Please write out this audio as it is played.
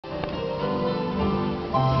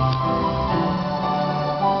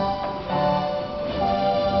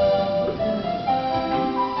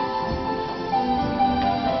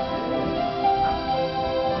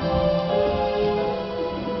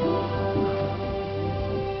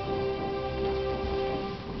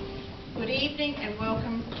evening and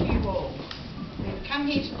welcome to you all. We've come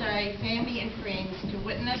here today, family and friends, to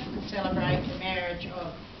witness and celebrate the marriage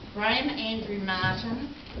of Graham Andrew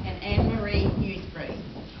Martin and Anne-Marie Newsbury.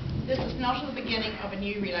 This is not the beginning of a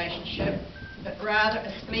new relationship, but rather a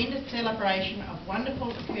splendid celebration of wonderful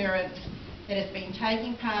occurrence that has been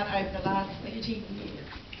taking part over the last 30 years.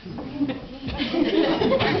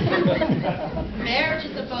 Marriage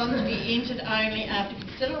is a bond to be entered only after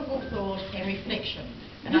considerable thought and reflection,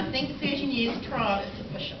 and I think 13 years trial is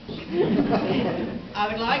sufficient. I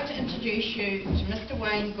would like to introduce you to Mr.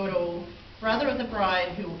 Wayne Goodall, brother of the bride,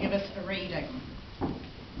 who will give us a reading.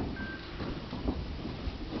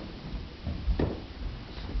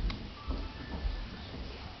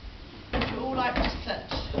 Would you all like to sit?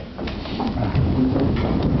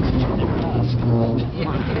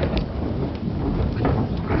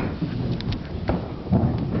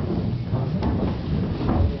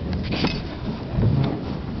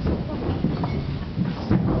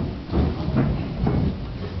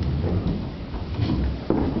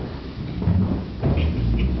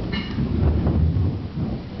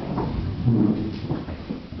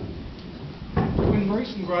 When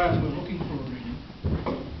Maurice and Graham were looking for a reading,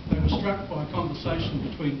 they were struck by a conversation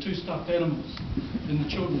between two stuffed animals in the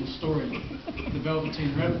children's story, The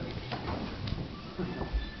Velveteen Rabbit.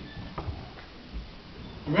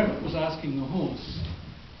 The rabbit was asking the horse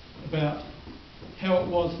about how it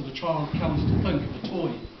was that a child comes to think of a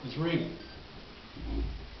toy as real.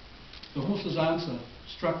 The horse's answer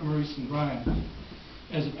struck Maurice and Graham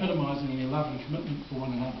as epitomising their love and commitment for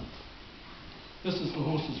one another. This is the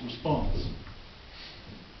horse's response.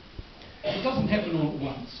 It doesn't happen all at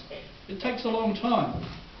once. It takes a long time.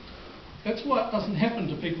 That's why it doesn't happen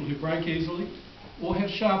to people who break easily, or have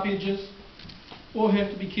sharp edges, or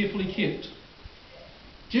have to be carefully kept.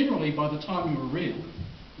 Generally, by the time you are real,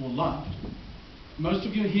 or loved, most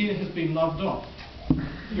of your hair has been loved off.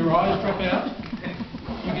 Your eyes drop out,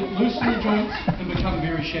 you get loose in the joints and become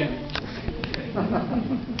very shabby.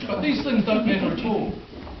 But these things don't matter at all,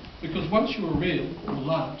 because once you are real or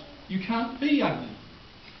loved, you can't be ugly,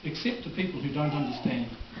 except to people who don't understand.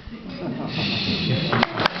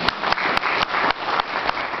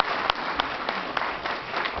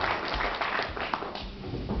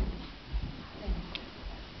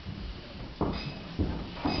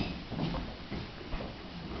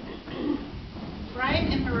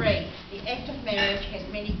 Graham and Marie, the act of marriage has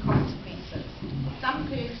many consequences, some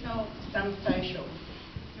personal, some social.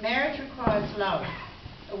 Marriage requires love,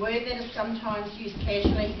 a word that is sometimes used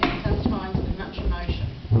casually and sometimes with much emotion.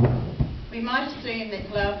 We might assume that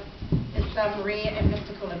love is some rare and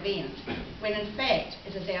mystical event, when in fact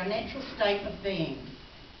it is our natural state of being.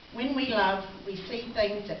 When we love, we see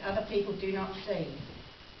things that other people do not see.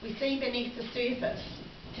 We see beneath the surface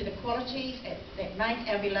to the qualities that make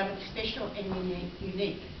our beloved special and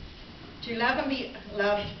unique. To love and be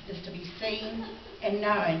loved is to be seen and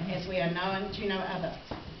known as we are known to no other.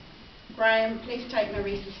 Graham, please take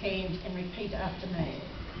Maurice's hand and repeat after me.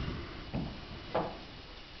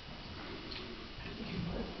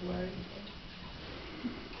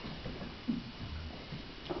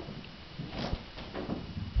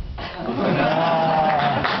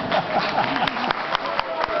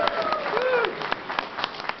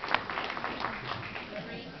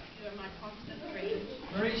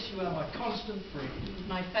 Maurice, you are my constant friend.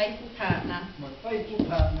 My faithful partner. My faithful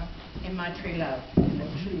partner. And my true love. And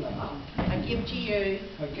my true love. I give to you.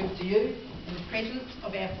 I give to you. In the presence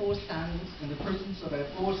of our 4 sons. In the presence of our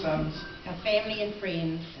 4 sons. Our family and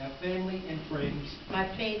friends. Our family and friends. My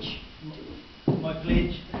pledge. My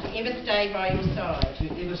pledge. To ever stay by your side. To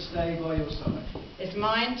ever stay by your side. It's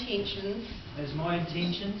my intentions. As my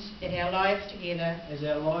intentions. That our lives together. As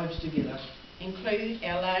our lives together. Include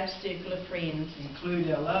our large circle of friends.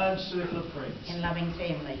 Include our large circle of friends. And loving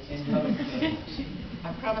families. And loving families.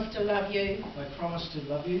 I promise to love you. I promise to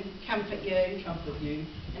love you. Comfort you. Comfort you.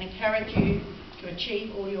 And encourage you to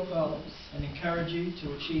achieve all your goals. And encourage you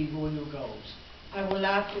to achieve all your goals. I will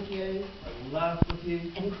laugh with you. I will laugh with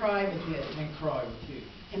you. And cry with you. And cry with you.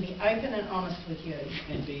 And be open and honest with you.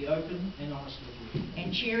 And be open and honest with you.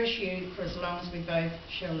 And cherish you for as long as we both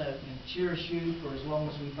shall live. And cherish you for as long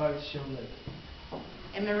as we both shall live.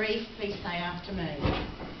 And Maurice, please say after me.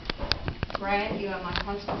 Graham, you are my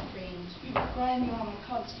constant friend. Graham, you are my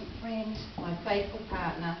constant friend. My faithful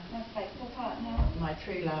partner. My faithful partner. My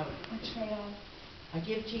true love. My true love. I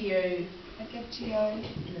give to you. I give to you.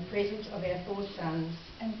 In the presence of our 4 sons.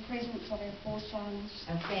 In the presence of our 4 sons.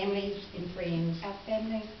 Our families and friends. Our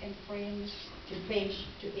families and friends. To pledge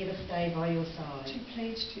to ever stay by your side. To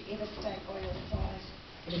pledge to ever stay by your side.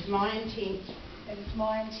 It is my intent It is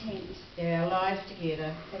my intent that our lives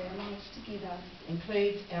together that our lives together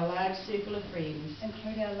includes our large circle of friends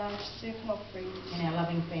include our large circle of friends and our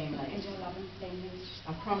loving and families. our loving families.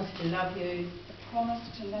 I promise to love you, I promise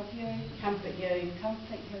to love you, comfort you,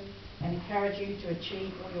 comfort you, and encourage you to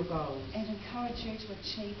achieve all your goals. and encourage you to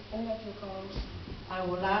achieve all of your goals. I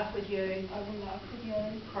will laugh with you, I will laugh with you,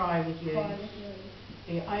 cry with you, cry with you,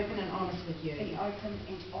 be open and honest with you, be open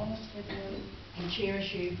and honest with you, and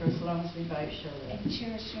cherish you for as long as we both shall live. and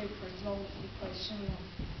cherish you for as long as we both shall live.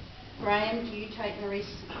 Graham, do you take Marise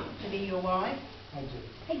to be your wife? I do.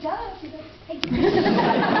 He does. He does. He does. Marise, do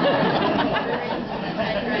you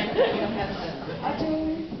take Graham to be your husband? I do.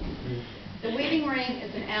 The wedding ring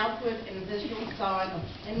is an outward and visual sign of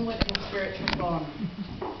inward and spiritual bond,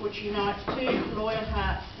 which unites two loyal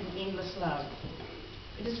hearts in endless love.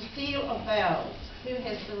 It is a seal of vows. Who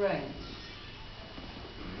has the ring?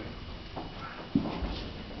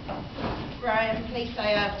 Graham, please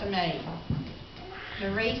say after me.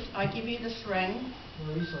 Marise, I give you this ring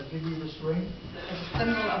Maurice, I give you this ring as a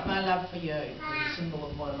symbol of my love for you. as a symbol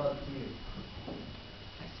of my love for you.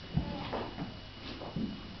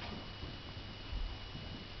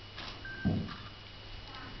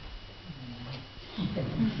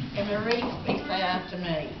 And Marise, please say after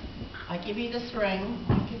me. I give you this ring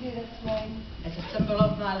I give you this ring as a symbol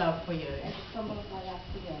of my love for you. as a symbol of my love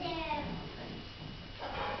for you.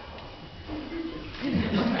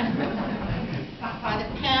 By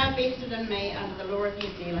the power vested in me under the law of New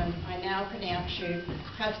Zealand, I now pronounce you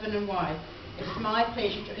husband and wife. It is my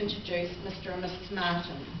pleasure to introduce Mr. and Mrs.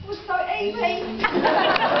 Martin. It was so easy.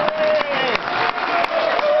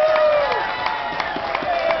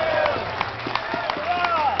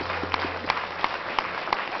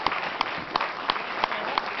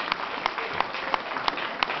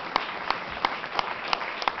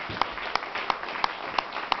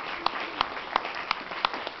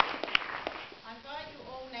 I invite you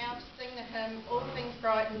all now to sing the hymn, All Things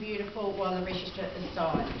Bright and Beautiful, while the register is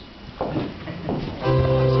signed.